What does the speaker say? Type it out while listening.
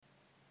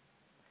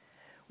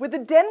With the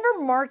Denver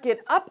market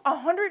up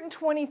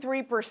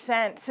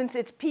 123% since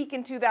its peak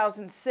in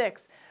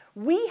 2006,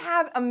 we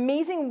have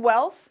amazing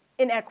wealth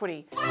in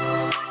equity.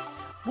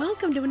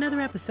 Welcome to another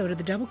episode of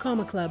the Double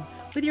Comma Club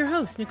with your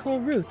host,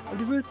 Nicole Ruth of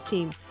the Ruth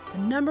Team, the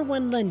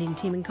 #1 lending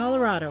team in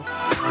Colorado. So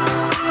I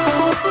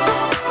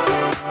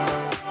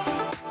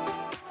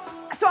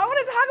want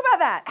to talk about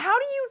that. How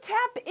do you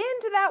tap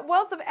into that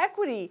wealth of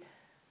equity?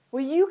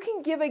 Well, you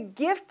can give a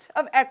gift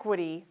of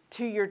equity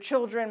to your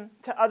children,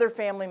 to other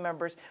family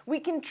members.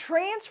 We can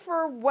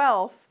transfer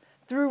wealth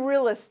through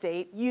real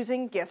estate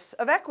using gifts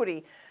of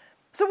equity.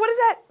 So what does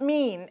that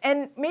mean?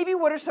 And maybe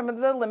what are some of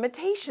the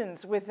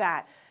limitations with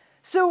that?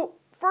 So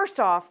first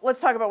off, let's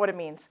talk about what it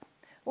means.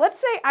 Let's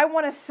say I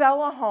want to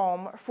sell a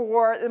home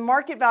for the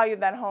market value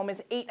of that home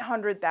is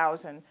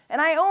 $800,000, and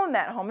I own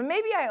that home, and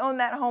maybe I own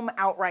that home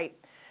outright,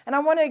 and I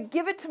want to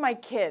give it to my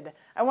kid.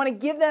 I want to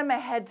give them a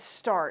head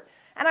start.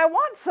 And I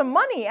want some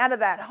money out of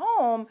that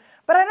home,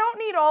 but I don't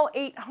need all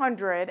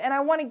 $800,000, and I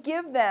want to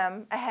give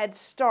them a head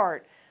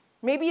start.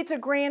 Maybe it's a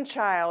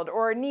grandchild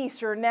or a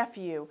niece or a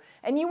nephew,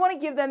 and you want to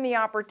give them the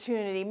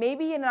opportunity,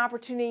 maybe an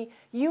opportunity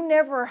you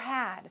never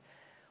had.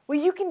 Well,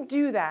 you can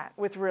do that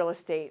with real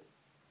estate.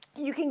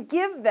 You can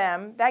give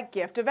them that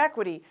gift of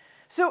equity.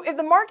 So if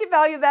the market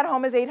value of that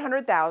home is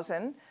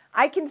 $800,000,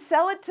 I can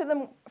sell it to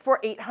them for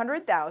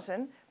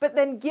 $800,000, but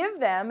then give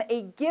them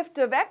a gift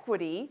of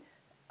equity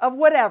of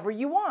whatever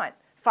you want.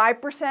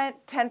 5%,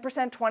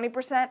 10%,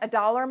 20%, a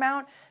dollar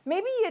amount.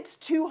 Maybe it's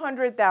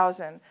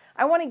 $200,000.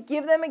 I want to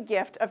give them a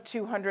gift of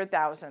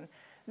 $200,000.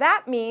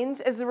 That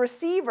means as the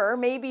receiver,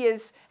 maybe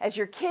as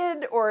your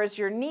kid or as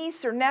your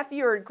niece or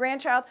nephew or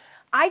grandchild,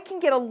 I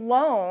can get a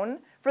loan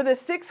for the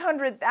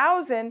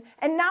 $600,000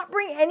 and not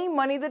bring any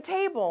money to the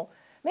table.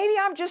 Maybe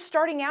I'm just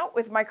starting out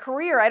with my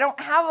career. I don't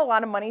have a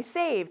lot of money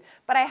saved,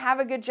 but I have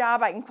a good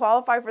job. I can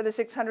qualify for the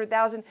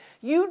 $600,000.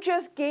 You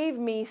just gave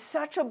me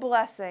such a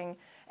blessing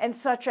and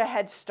such a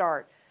head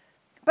start.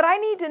 But I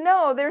need to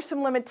know there's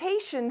some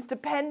limitations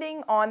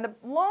depending on the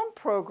loan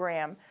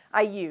program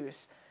I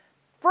use.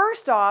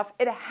 First off,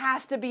 it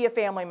has to be a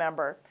family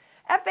member.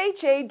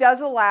 FHA does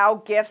allow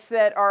gifts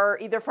that are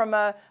either from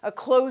a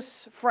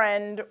close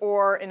friend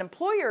or an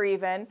employer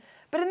even,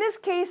 but in this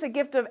case, a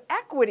gift of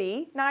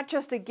equity, not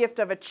just a gift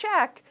of a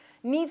check,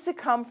 needs to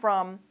come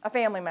from a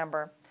family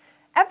member.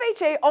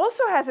 FHA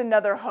also has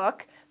another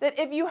hook that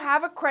if you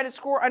have a credit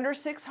score under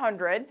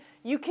 600,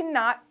 you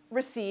cannot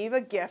receive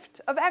a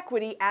gift of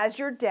equity as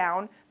your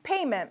down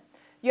payment.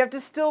 You have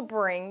to still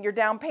bring your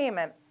down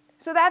payment.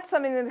 So that's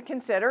something to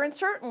consider, and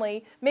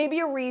certainly maybe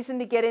a reason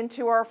to get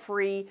into our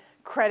free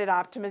credit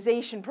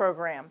optimization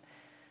program.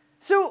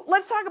 So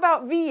let's talk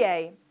about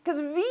VA, because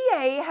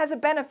VA has a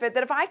benefit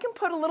that if I can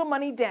put a little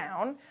money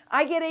down,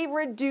 I get a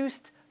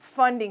reduced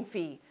funding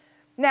fee.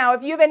 Now,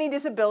 if you have any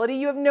disability,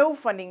 you have no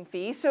funding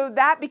fee, so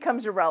that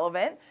becomes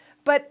irrelevant.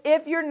 But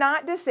if you're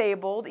not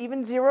disabled,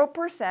 even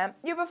 0%,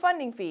 you have a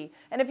funding fee.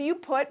 And if you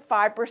put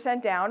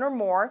 5% down or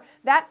more,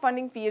 that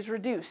funding fee is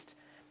reduced.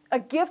 A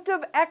gift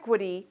of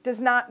equity does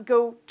not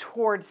go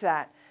towards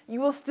that.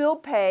 You will still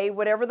pay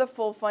whatever the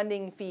full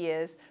funding fee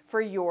is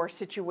for your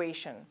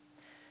situation.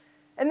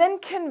 And then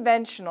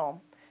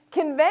conventional.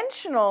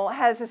 Conventional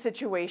has a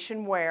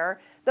situation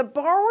where the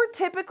borrower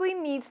typically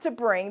needs to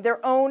bring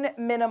their own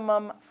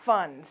minimum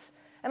funds.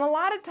 And a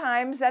lot of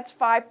times that's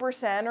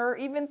 5% or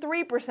even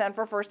 3%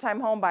 for first-time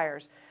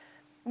homebuyers.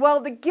 Well,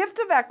 the gift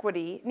of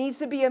equity needs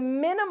to be a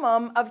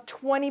minimum of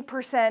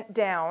 20%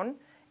 down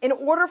in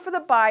order for the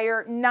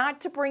buyer not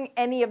to bring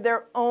any of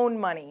their own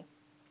money.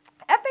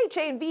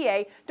 FHA and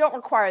VA don't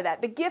require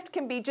that. The gift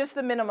can be just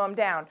the minimum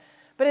down.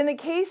 But in the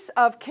case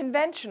of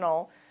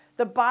conventional,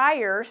 the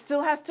buyer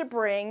still has to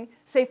bring,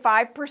 say,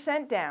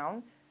 5%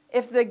 down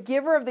if the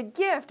giver of the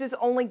gift is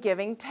only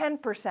giving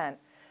 10%.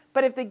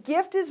 But if the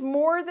gift is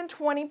more than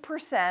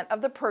 20%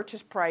 of the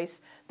purchase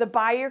price, the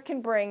buyer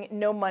can bring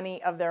no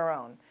money of their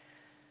own.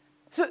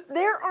 So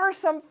there are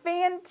some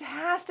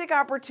fantastic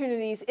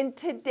opportunities in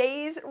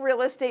today's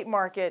real estate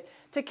market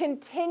to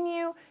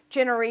continue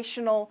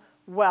generational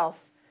wealth.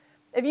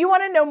 If you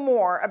want to know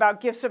more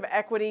about gifts of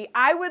equity,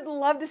 I would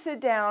love to sit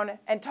down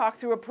and talk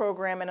through a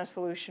program and a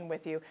solution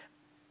with you.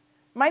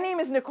 My name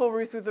is Nicole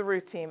Ruth with the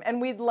Ruth Team,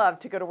 and we'd love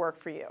to go to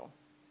work for you.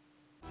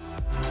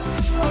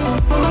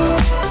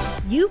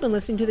 You've been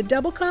listening to the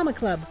Double Comma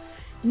Club.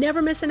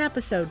 Never miss an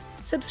episode.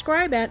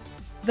 Subscribe at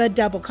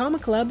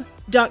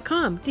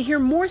thedoublecommaclub.com to hear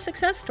more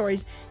success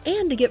stories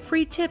and to get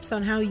free tips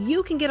on how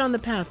you can get on the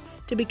path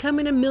to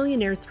becoming a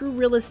millionaire through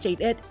real estate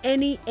at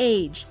any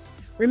age.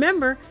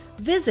 Remember,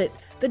 visit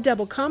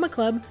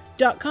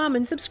thedoublecommaclub.com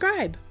and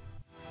subscribe.